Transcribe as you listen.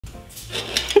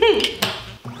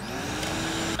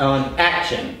On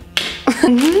action.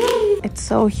 It's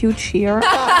so huge here.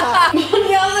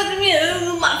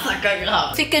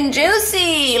 Thick and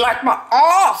juicy, like my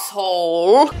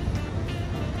asshole.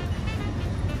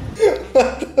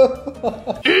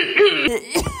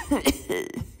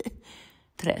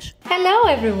 Trash. Hello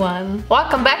everyone.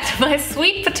 Welcome back to my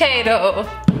sweet potato.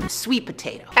 Sweet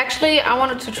potato. Actually, I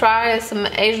wanted to try some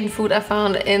Asian food I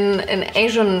found in an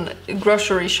Asian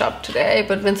grocery shop today,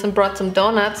 but Vincent brought some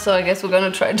donuts, so I guess we're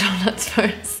gonna try donuts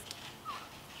first.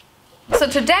 So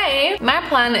today, my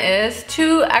plan is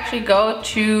to actually go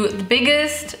to the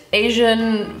biggest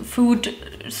Asian food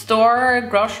store,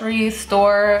 grocery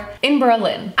store in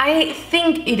Berlin. I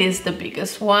think it is the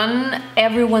biggest one.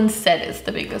 Everyone said it's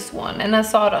the biggest one, and I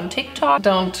saw it on TikTok.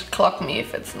 Don't clock me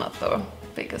if it's not the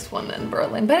biggest one in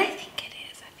Berlin, but I think it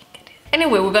is.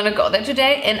 Anyway, we're gonna go there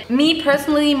today, and me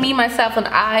personally, myself and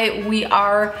I, we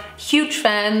are huge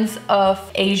fans of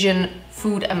Asian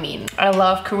food. I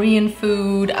love Korean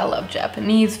food, I love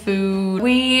Japanese food.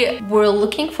 We were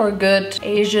looking for a good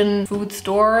Asian food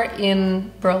store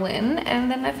in Berlin,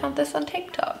 and then I found this on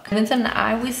TikTok. Vincent and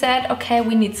I, we said, okay,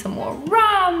 we need some more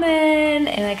ramen,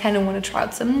 and I kind of want to try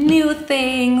out some new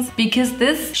things because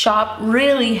this shop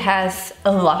really has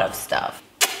a lot of stuff.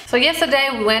 So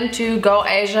yesterday we went to Go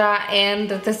Asia, and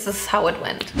this is how it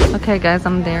went. Okay guys,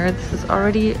 I'm there. This is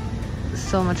already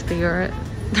so much bigger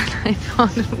than I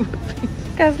thought it would be.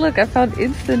 Guys, look, I found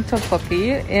instant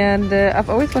tteokbokki, and I've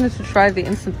always wanted to try the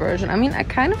instant version. I mean, I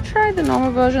kind of tried the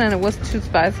normal version and it was too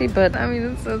spicy, but I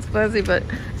mean, it's so spicy, but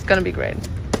it's gonna be great.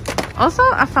 Also,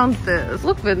 I found this.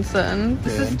 Look, Vincent.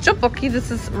 This is tteokbokki.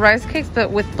 This is rice cakes,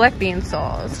 but with black bean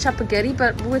sauce. Spaghetti,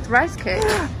 but with rice cakes.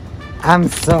 I'm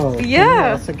so. Yeah. Can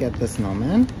you also get this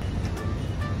moment?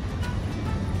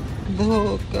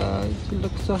 Look, guys, you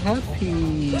look so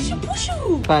happy.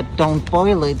 But don't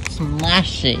boil it,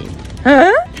 smash it.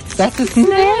 Huh? That's a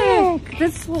snack.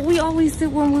 That's what we always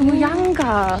did when we were younger.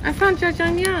 I found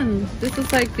jajangmyeon. This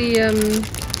is like the,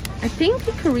 I think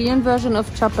the Korean version of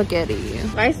spaghetti.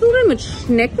 Reisnudeln mit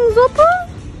Schneckensuppe?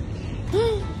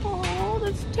 Oh,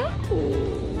 that's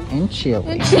terrible. And chili.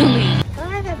 And chili.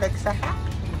 Oh, that looks so happy.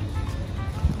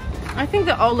 I think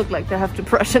they all look like they have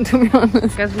depression, to be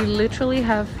honest. Guys, we literally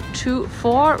have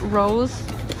 4 rows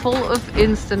full of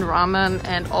instant ramen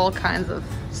and all kinds of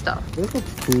stuff. This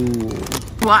looks cool.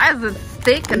 Why is it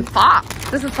thick and fat?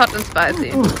 This is hot and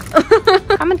spicy.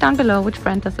 Comment down below which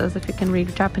brand this is if you can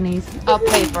read Japanese. I'll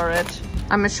pay for it.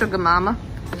 I'm a sugar mama.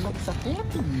 They look so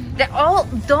happy. They all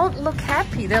don't look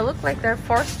happy. They look like they're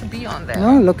forced to be on there.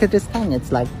 No, look at this tongue.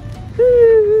 It's like...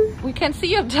 We can see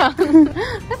your tongue.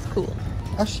 That's cool.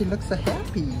 Oh, she looks so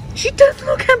happy. She doesn't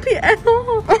look happy at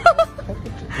all.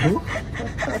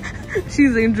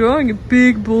 She's enjoying a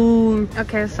big bowl.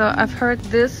 Okay, so I've heard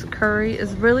this curry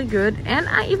is really good, and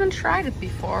I even tried it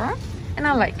before and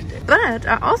I liked it. But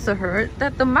I also heard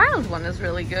that the mild one is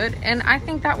really good, and I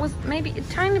think that was maybe a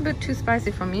tiny bit too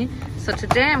spicy for me. So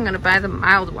today I'm gonna buy the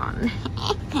mild one.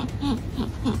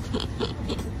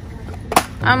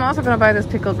 I'm also gonna buy this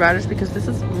pickled radish because this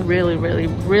is really, really,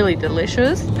 really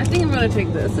delicious. I think I'm gonna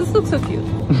take this. This looks so cute.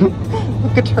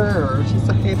 Look at her. She's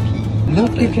so happy.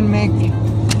 Look, you can make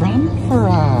ramen for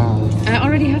us. I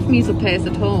already have miso paste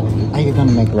at home. Are you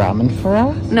gonna make ramen for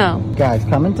us? No. Guys,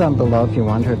 comment down below if you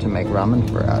want her to make ramen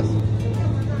for us.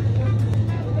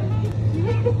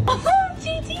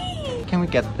 Can we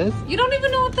get this? You don't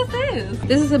even know what this is.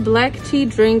 This is a black tea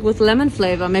drink with lemon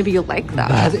flavor. Maybe you'll like that.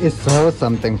 That is so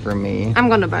something for me. I'm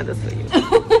gonna buy this for you.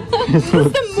 It's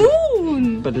the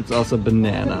moon! But it's also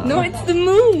banana. No, it's the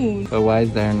moon! But why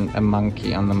is there a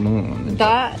monkey on the moon?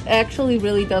 That actually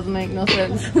really does make no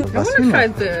sense. I wanna try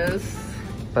this.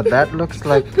 But that looks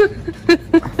like...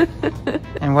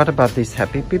 And what about these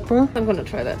happy people? I'm gonna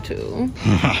try that too.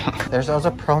 There's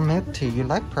also pearl milk tea. You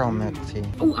like pearl milk tea.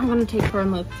 Oh, I'm gonna take pearl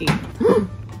milk tea.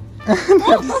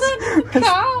 Oh, that's a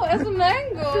cow as a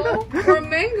mango. Or a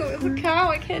mango as a cow,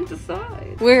 I can't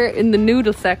decide. We're in the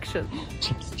noodle section.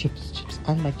 Chips, chips, chips.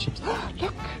 I like chips.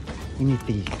 Look, we need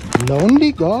the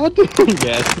lonely god.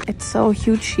 Yes. It's so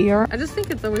huge here. I just think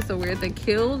it's always so weird. They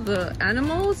kill the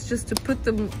animals just to put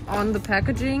them on the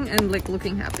packaging and like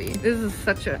looking happy. This is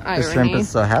such an irony. The shrimp is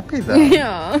so happy though.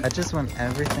 Yeah. I just want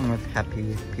everything with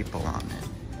happy people on it.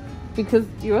 Because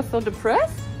you're so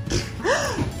depressed?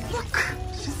 Look,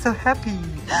 she's so happy.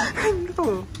 I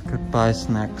know. Goodbye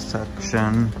snack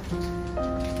section.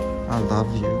 I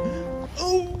love you.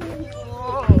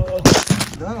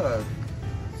 Look,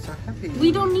 so happy.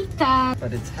 We don't need that.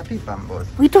 But it's happy bamboo.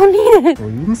 We don't need it.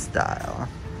 Green style.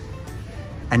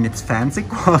 And it's fancy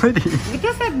quality. What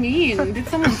does that mean? Did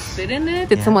someone spit in it?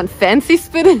 Did someone fancy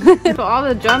spit in it? To all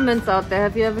the Germans out there,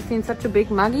 have you ever seen such a big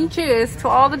muggy? Cheers to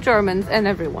all the Germans and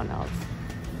everyone else.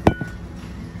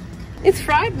 It's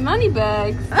fried money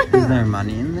bags. Is there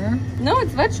money in there? No,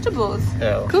 it's vegetables.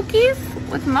 Oh. Cookies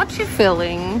with mochi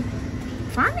filling.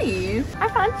 Funny. I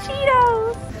found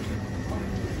Cheetos.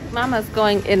 Mama's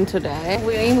going in today.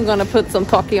 We're even gonna put some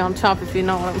pocky on top, if you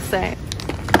know what I'm saying.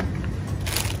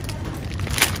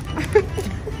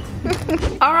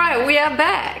 All right, we are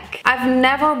back. I've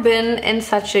never been in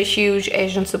such a huge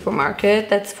Asian supermarket,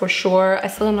 that's for sure. I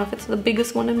still don't know if it's the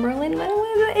biggest one in Berlin, but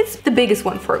it's the biggest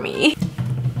one for me.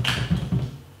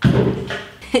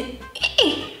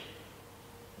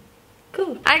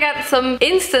 Cool. I got some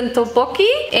instant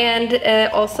tteokbokki and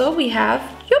also we have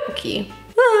tteokbokki.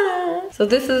 So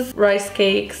this is rice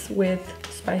cakes with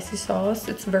spicy sauce.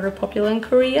 It's very popular in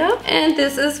Korea. And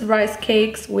this is rice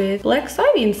cakes with black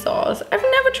soybean sauce. I've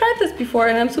never tried this before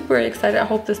and I'm super excited. I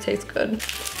hope this tastes good. Look,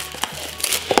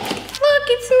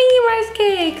 it's me, rice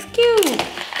cakes. Cute.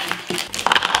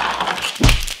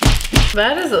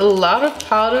 That is a lot of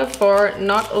powder for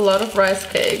not a lot of rice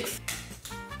cakes.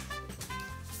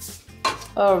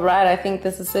 All right, I think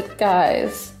this is it,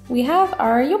 guys. We have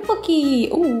our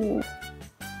tteokbokki. Ooh.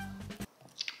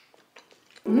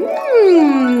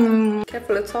 Mmm.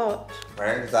 Careful, it's hot.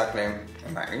 Where exactly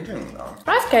am I eating though?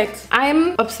 Rice cakes.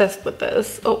 I'm obsessed with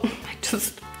this. Oh, I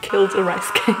just killed a rice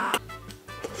cake.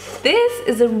 This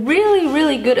is a really,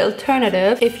 really good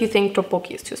alternative if you think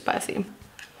tteokbokki is too spicy.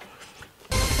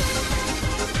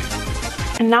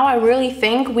 And now I really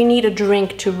think we need a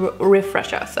drink to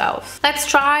refresh ourselves. Let's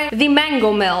try the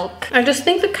mango milk. I just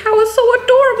think the cow is so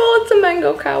adorable. It's a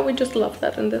mango cow. We just love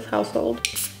that in this household.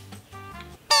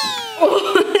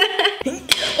 Oh.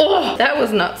 Oh, that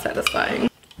was not satisfying.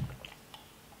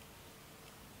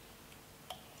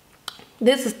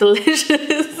 This is delicious.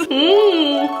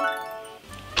 Mm.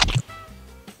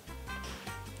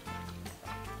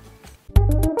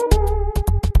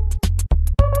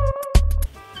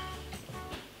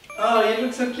 Oh, you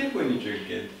look so cute when you drink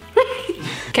it.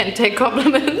 Can't take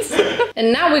compliments.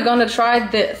 And now we're gonna try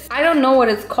this. I don't know what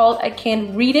it's called, I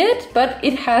can't read it, but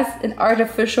it has an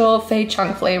artificial fei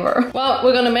chang flavor. Well,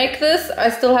 we're gonna make this. I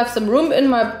still have some room in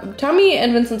my tummy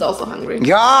and Vincent's also hungry.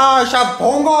 Yeah,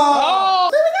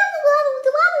 oh.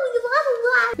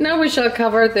 Now we shall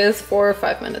cover this for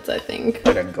 5 minutes, I think.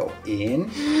 Let it go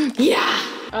in. Yeah!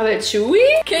 Are they chewy?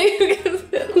 Can you guess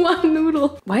it? One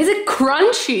noodle. Why is it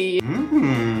crunchy?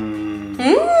 Mmm.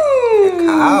 Mmm. A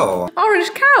cow.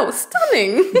 Orange cow,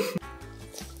 stunning.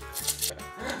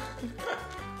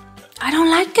 I don't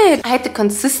like it. I hate the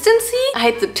consistency. I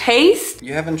hate the taste.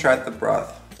 You haven't tried the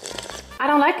broth. I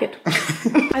don't like it.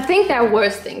 I think there are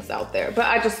worse things out there, but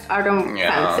I don't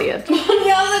fancy it.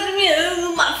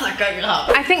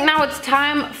 I think now it's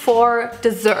time for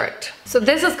dessert. So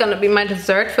this is gonna be my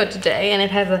dessert for today and it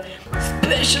has a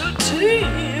special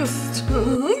taste.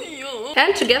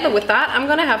 And together with that, I'm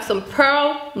gonna have some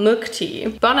pearl milk tea.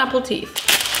 Bon appetit.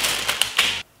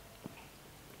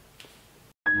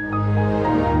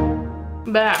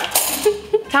 Back.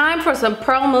 Time for some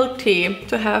pearl milk tea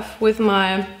to have with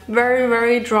my very,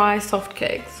 very dry soft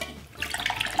cakes.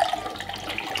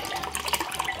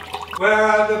 Where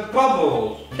are the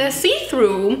bubbles? They're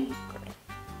see-through.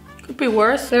 Could be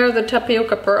worse. They're the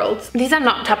tapioca pearls. These are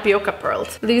not tapioca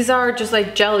pearls. These are just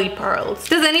like jelly pearls.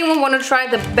 Does anyone want to try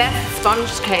the best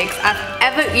sponge cakes I've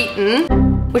ever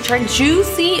eaten? Which are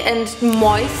juicy and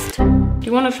moist. Do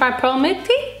you want to try pearl milk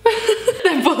tea?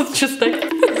 They're both just like...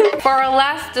 For our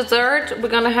last dessert, we're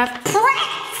gonna have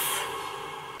crepes.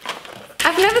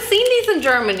 I've never seen these in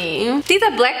Germany. These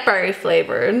are blackberry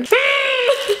flavored.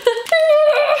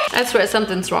 I swear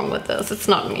something's wrong with this. It's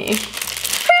not me.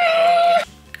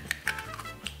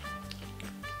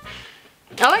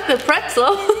 I like the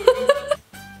pretzel.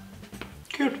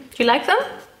 Cute. Do you like them?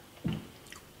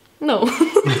 No.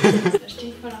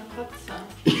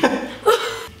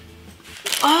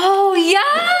 Oh yeah!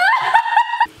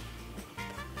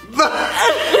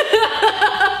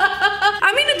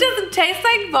 I mean, it doesn't taste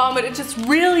like vomit, it just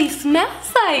really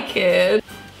smells like it.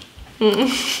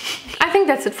 I think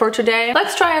that's it for today.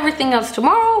 Let's try everything else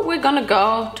tomorrow. We're gonna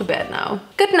go to bed now.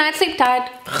 Good night, sleep tight.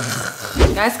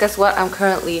 Guys, guess what? I'm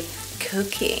currently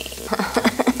cooking.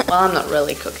 Well, I'm not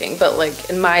really cooking, but like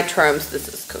in my terms, this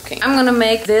is cooking. I'm gonna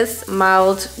make this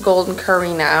mild golden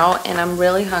curry now, and I'm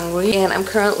really hungry. And I'm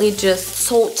currently just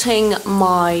salting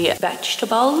my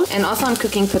vegetables. And also I'm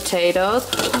cooking potatoes.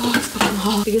 Oh, it's fucking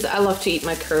hot. Because I love to eat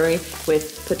my curry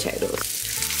with potatoes.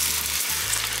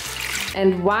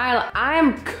 And while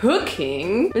I'm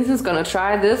cooking, Vincent's gonna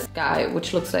try this guy,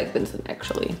 which looks like Vincent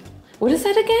actually. What is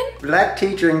that again? Black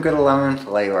tea drink with a lemon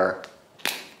flavor.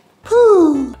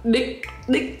 Poo! Nick.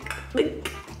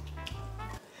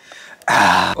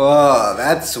 Oh,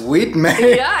 that's sweet, man.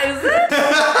 Yeah, is it?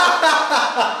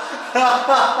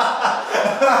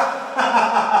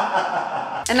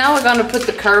 And now we're gonna put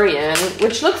the curry in,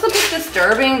 which looks a bit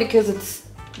disturbing because it's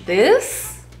this.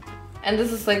 And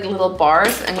this is like little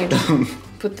bars and you just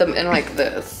put them in like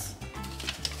this.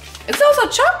 It's also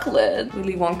chocolate.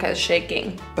 Willy Wonka is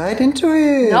shaking. Bite into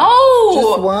it. No!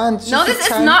 Just once. No, this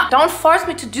is not. Don't force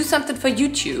me to do something for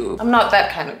YouTube. I'm not that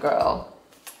kind of girl.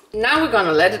 Now we're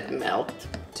gonna let it melt.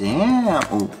 Damn.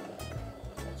 Ooh.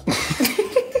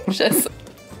 Just.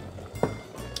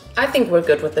 I think we're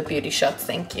good with the beauty shots,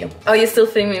 thank you. Oh, you're still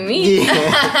filming me?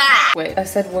 Yeah. Wait, I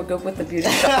said we're good with the beauty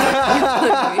shots.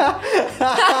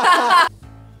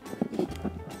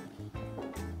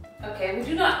 Okay, we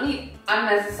do not need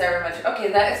unnecessary much. Okay,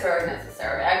 that is very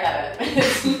necessary. I got it.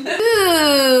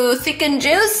 Ooh, thick and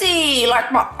juicy, like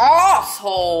my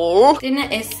asshole. Dinner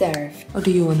is served. Or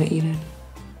do you want to eat it?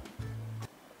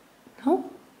 No?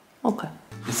 Okay.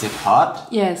 Is it hot?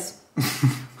 Yes.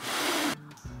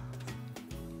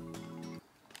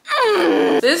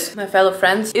 This, my fellow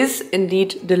friends, is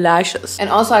indeed delicious. And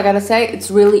also I gotta say,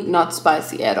 it's really not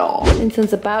spicy at all.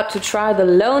 Vincent's about to try the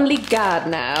Lonely God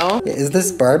now. Is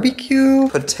this barbecue?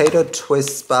 Potato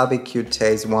twists barbecue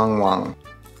taste wong wong.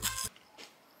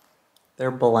 They're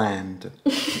bland.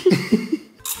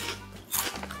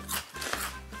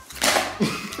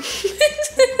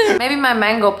 Maybe my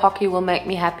mango pocky will make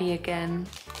me happy again.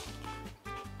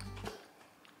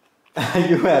 Are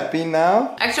you happy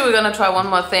now? Actually, we're gonna try one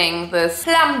more thing. This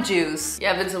plum juice.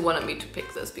 Yeah, Vincent wanted me to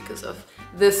pick this because of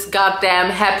this goddamn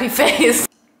happy face.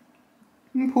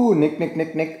 Ooh, nick.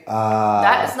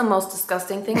 That is the most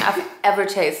disgusting thing I've ever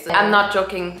tasted. I'm not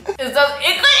joking. It's just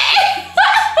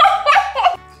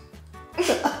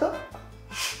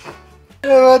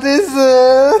What is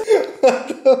it?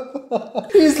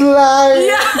 He's lying.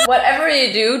 yeah. Whatever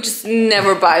you do, just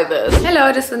never buy this. Hello,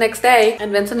 it is the next day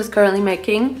and Vincent is currently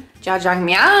making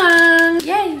jjajangmyeon.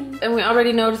 Yay! And we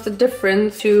already noticed the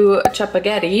difference to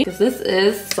chapaghetti because this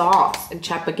is sauce and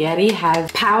chapaghetti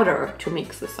has powder to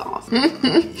mix the sauce.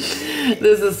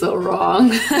 This is so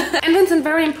wrong. And Vincent,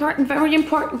 very important,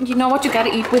 you know what you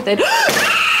gotta eat with it.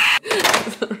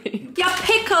 Sorry. Yeah,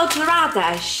 pickled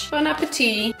radish. Bon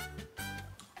appetit.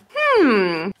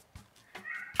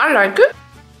 I like it.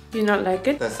 Do you not like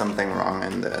it? There's something wrong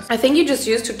in this. I think you just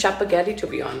used to chapaghetti, to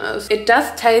be honest. It does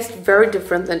taste very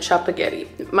different than chapaghetti.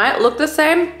 It might look the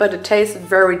same, but it tastes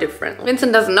very different.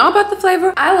 Vincent doesn't know about the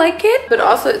flavor. I like it, but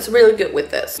also it's really good with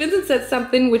this. Vincent said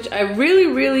something which I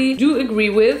really do agree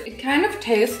with. It kind of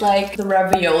tastes like the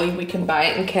ravioli we can buy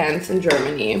in cans in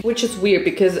Germany, which is weird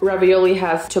because ravioli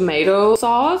has tomato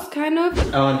sauce, kind of.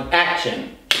 On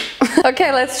action.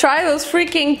 Okay, let's try those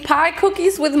freaking pie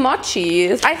cookies with mochi.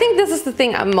 I think this is the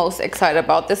thing I'm most excited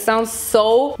about. This sounds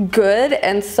so good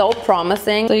and so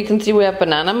promising. So you can see we have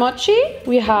banana mochi,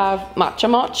 we have matcha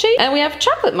mochi, and we have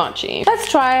chocolate mochi. Let's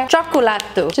try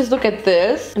cioccolato. Just look at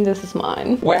this, and this is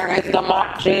mine. Where is the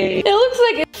mochi? It looks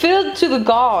like it's filled to the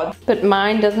gods, but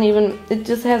mine doesn't even, it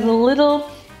just has a little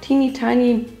teeny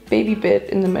tiny baby bit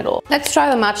in the middle. Let's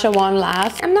try the matcha one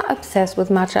last. I'm not obsessed with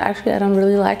matcha. Actually, I don't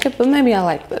really like it, but maybe I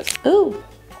like this. Ooh.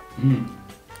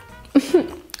 I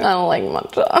don't like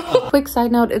matcha. Quick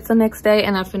side note, it's the next day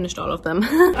and I finished all of them.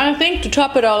 I think to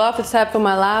top it all off, it's time for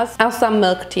my last Assam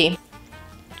milk tea.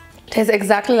 Tastes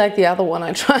exactly like the other one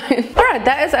I tried. Alright,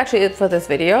 that is actually it for this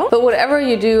video. But whatever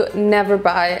you do, never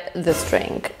buy this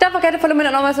drink. Don't forget to follow me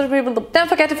on all my social media. Don't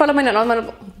forget to follow me on all my...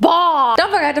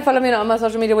 Don't forget to follow me on all my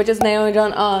social media, which is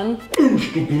Naomijon on.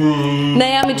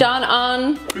 Naomijon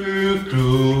on.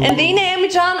 And the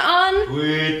Naomijon on.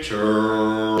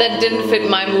 Twitter. That didn't fit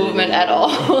my movement at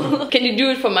all. Can you do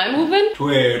it for my movement?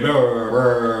 Twitter.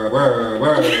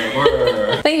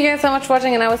 Thank you guys so much for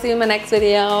watching and I will see you in my next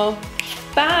video.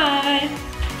 Bye!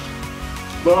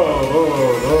 Whoa, whoa,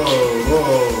 whoa,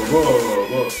 whoa, whoa.